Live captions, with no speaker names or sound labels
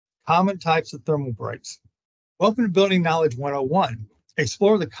Common types of thermal breaks. Welcome to Building Knowledge 101.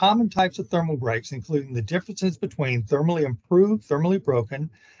 Explore the common types of thermal breaks, including the differences between thermally improved, thermally broken,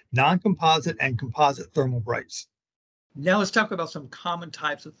 non-composite, and composite thermal breaks. Now let's talk about some common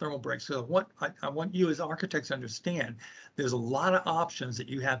types of thermal breaks. So what I want you as architects to understand, there's a lot of options that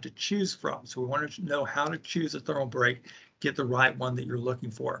you have to choose from. So we want to know how to choose a thermal break, get the right one that you're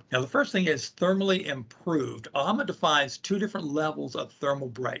looking for. Now the first thing is thermally improved. AHMA defines two different levels of thermal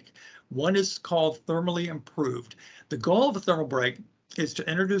break. One is called thermally improved. The goal of a thermal break is to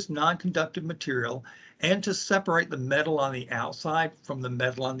introduce non-conductive material and to separate the metal on the outside from the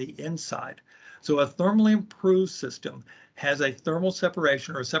metal on the inside. So a thermally improved system has a thermal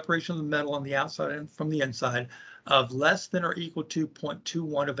separation, or a separation of the metal on the outside and from the inside, of less than or equal to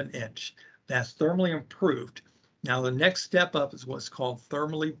 0.21 of an inch. That's thermally improved. Now the next step up is what's called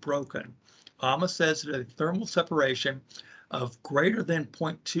thermally broken. AHMA says that a thermal separation of greater than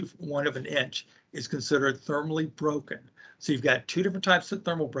 0.21 of an inch is considered thermally broken. So you've got two different types of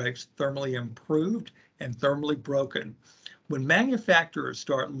thermal breaks, thermally improved and thermally broken. When manufacturers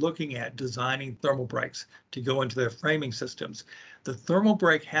start looking at designing thermal breaks to go into their framing systems, the thermal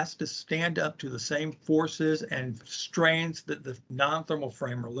break has to stand up to the same forces and strains that the non-thermal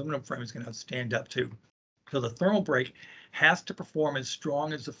frame or aluminum frame is going to stand up to. So the thermal break has to perform as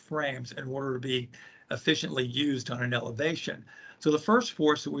strong as the frames in order to be efficiently used on an elevation. So the first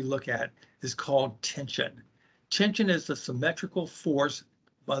force that we look at is called tension. Tension is the symmetrical force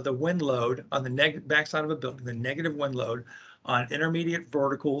by the wind load on the backside of a building, the negative wind load on intermediate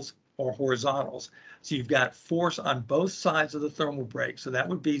verticals or horizontals. So you've got force on both sides of the thermal break. So that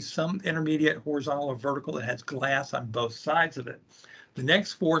would be some intermediate horizontal or vertical that has glass on both sides of it. The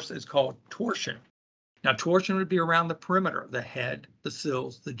next force is called torsion. Now torsion would be around the perimeter, the head, the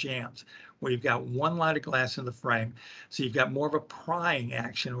sills, the jambs, where you've got one line of glass in the frame. So you've got more of a prying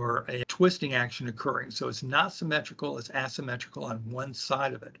action or a twisting action occurring. So it's not symmetrical, it's asymmetrical on one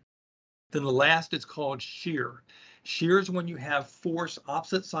side of it. Then the last is called shear. Shear is when you have force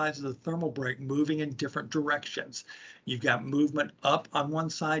opposite sides of the thermal break moving in different directions. You've got movement up on one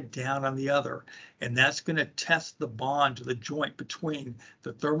side, down on the other, and that's going to test the bond to the joint between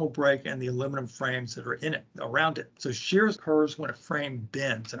the thermal break and the aluminum frames that are in it, around it. So shear occurs when a frame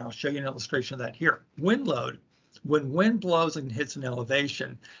bends, and I'll show you an illustration of that here. Wind load. When wind blows and hits an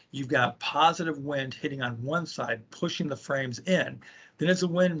elevation, you've got positive wind hitting on one side, pushing the frames in. Then as the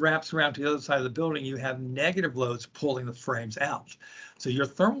wind wraps around to the other side of the building, you have negative loads pulling the frames out. So your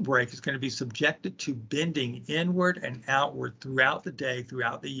thermal break is going to be subjected to bending inward and outward throughout the day,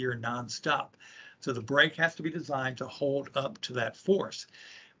 throughout the year, nonstop. So the break has to be designed to hold up to that force.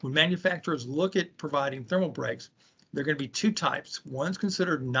 When manufacturers look at providing thermal breaks, there are going to be two types. One's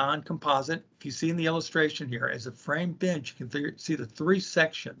considered non-composite. If you see in the illustration here, as a frame bends, you can see the three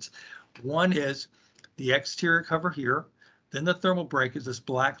sections. One is the exterior cover here, then the thermal break is this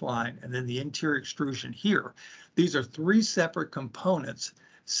black line, and then the interior extrusion here. These are three separate components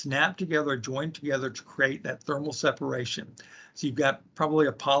snapped together, joined together to create that thermal separation. So you've got probably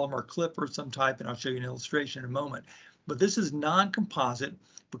a polymer clip or some type, and I'll show you an illustration in a moment. But this is non-composite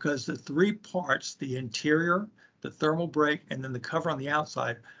because the three parts, the interior, the thermal break, and then the cover on the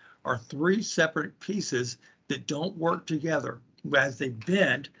outside, are three separate pieces that don't work together. As they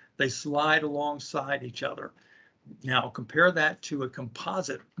bend, they slide alongside each other. Now compare that to a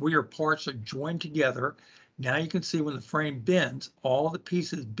composite where your parts are joined together. Now you can see when the frame bends, all the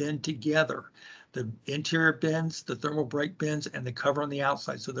pieces bend together. The interior bends, the thermal break bends, and the cover on the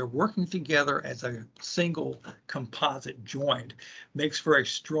outside. So they're working together as a single composite joint. Makes for a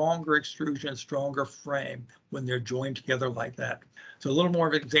stronger extrusion, stronger frame when they're joined together like that. So a little more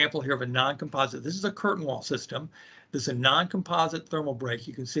of an example here of a non-composite. This is a curtain wall system. This is a non-composite thermal break.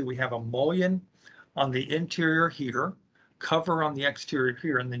 You can see we have a mullion on the interior here, cover on the exterior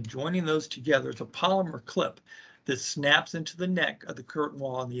here, and then joining those together is a polymer clip that snaps into the neck of the curtain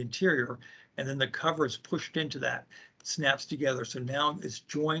wall on the interior, and then the cover is pushed into that. It snaps together. So now it's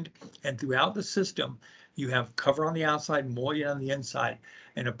joined, and throughout the system, you have cover on the outside, mullion on the inside,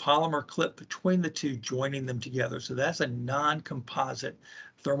 and a polymer clip between the two, joining them together. So that's a non-composite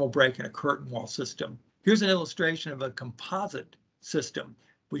thermal break in a curtain wall system. Here's an illustration of a composite system.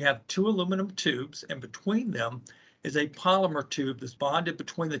 We have two aluminum tubes, and between them is a polymer tube that's bonded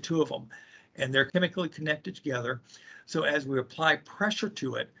between the two of them, and they're chemically connected together. So as we apply pressure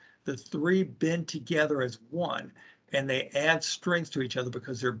to it, the three bend together as one, and they add strength to each other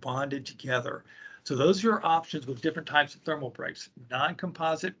because they're bonded together. So those are your options with different types of thermal breaks,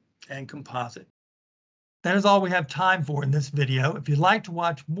 non-composite and composite. That is all we have time for in this video. If you'd like to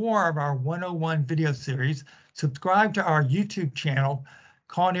watch more of our 101 video series, subscribe to our YouTube channel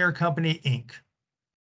Kawneer Company, Inc.